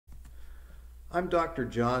I'm Dr.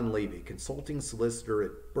 Jon Levy, consulting solicitor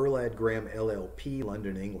at Berlad Graham LLP,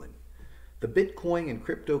 London, England. The Bitcoin and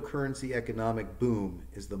cryptocurrency economic boom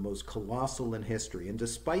is the most colossal in history, and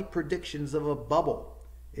despite predictions of a bubble,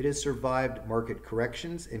 it has survived market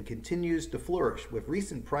corrections and continues to flourish, with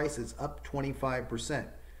recent prices up 25%.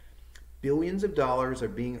 Billions of dollars are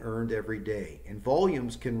being earned every day, and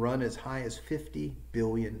volumes can run as high as $50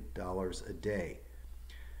 billion a day.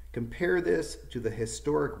 Compare this to the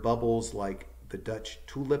historic bubbles like the Dutch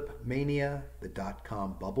tulip mania, the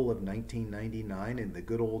dot-com bubble of 1999, and the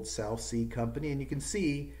good old South Sea Company, and you can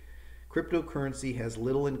see cryptocurrency has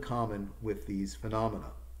little in common with these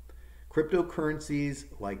phenomena. Cryptocurrencies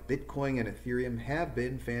like Bitcoin and Ethereum have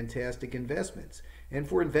been fantastic investments, and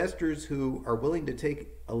for investors who are willing to take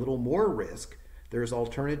a little more risk, there's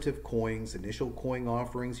alternative coins, initial coin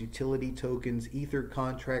offerings, utility tokens, ether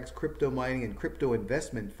contracts, crypto mining, and crypto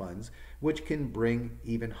investment funds, which can bring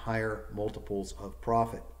even higher multiples of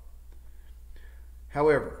profit.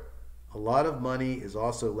 However, a lot of money is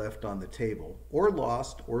also left on the table, or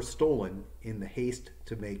lost or stolen in the haste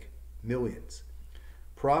to make millions.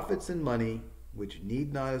 Profits and money, which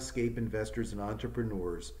need not escape investors and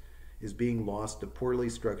entrepreneurs, is being lost to poorly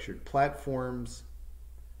structured platforms,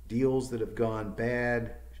 deals that have gone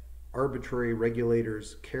bad, arbitrary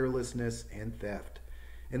regulators, carelessness, and theft.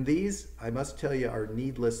 And these, I must tell you, are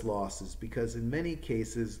needless losses because in many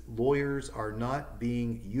cases, lawyers are not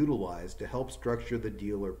being utilized to help structure the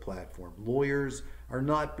deal or platform. Lawyers are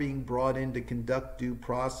not being brought in to conduct due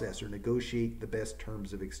process or negotiate the best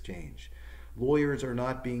terms of exchange. Lawyers are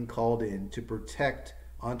not being called in to protect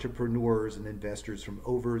entrepreneurs and investors from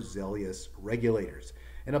overzealous regulators.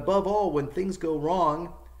 And above all, when things go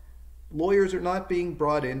wrong, lawyers are not being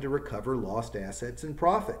brought in to recover lost assets and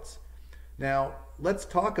profits. Now, let's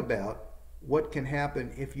talk about what can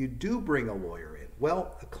happen if you do bring a lawyer in.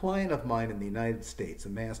 Well, a client of mine in the United States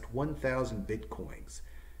amassed 1,000 Bitcoins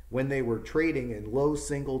when they were trading in low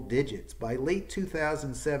single digits. By late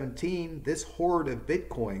 2017, this hoard of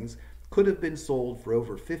Bitcoins could have been sold for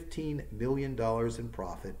over $15 million in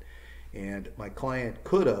profit, and my client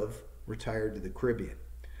could have retired to the Caribbean.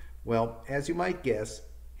 Well, as you might guess,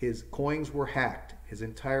 his coins were hacked. His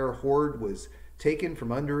entire hoard was taken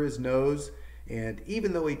from under his nose, and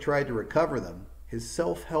even though he tried to recover them, his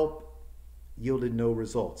self-help yielded no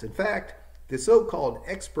results. In fact, the so-called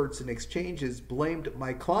experts in exchanges blamed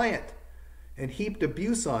my client and heaped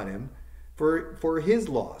abuse on him for his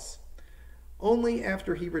loss. Only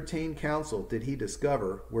after he retained counsel did he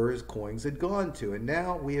discover where his coins had gone to, and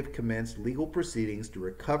now we have commenced legal proceedings to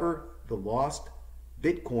recover the lost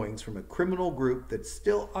Bitcoins from a criminal group that's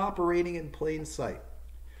still operating in plain sight.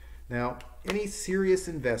 Now, any serious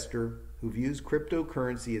investor who views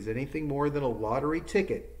cryptocurrency as anything more than a lottery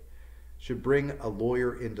ticket should bring a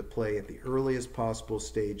lawyer into play at the earliest possible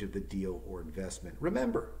stage of the deal or investment.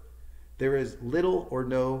 Remember, there is little or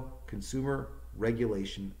no consumer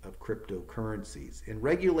regulation of cryptocurrencies, and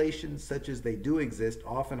regulations such as they do exist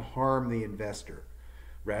often harm the investor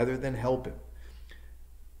rather than help him.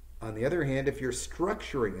 On the other hand, if you're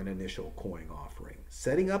structuring an initial coin offering,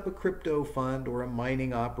 setting up a crypto fund or a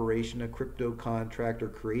mining operation, a crypto contract, or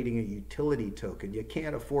creating a utility token, you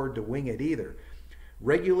can't afford to wing it either.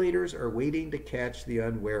 Regulators are waiting to catch the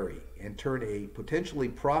unwary and turn a potentially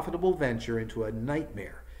profitable venture into a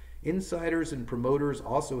nightmare. Insiders and promoters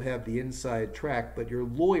also have the inside track, but your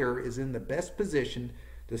lawyer is in the best position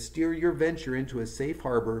to steer your venture into a safe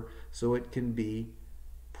harbor so it can be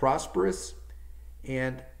prosperous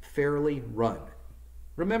and fairly run.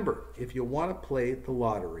 Remember, if you want to play the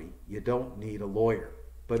lottery, you don't need a lawyer.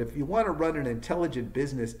 But if you want to run an intelligent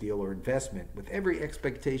business deal or investment with every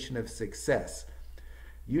expectation of success,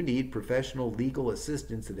 you need professional legal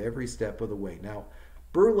assistance at every step of the way. Now,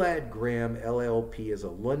 Berlad Graham LLP is a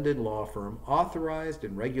London law firm authorized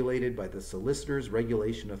and regulated by the Solicitors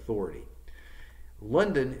Regulation Authority.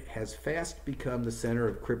 London has fast become the center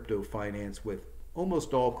of crypto finance, with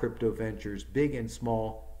almost all crypto ventures, big and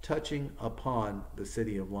small, touching upon the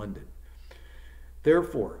City of London.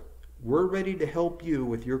 Therefore, we're ready to help you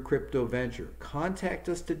with your crypto venture. Contact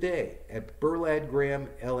us today at Berlad Graham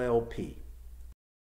LLP.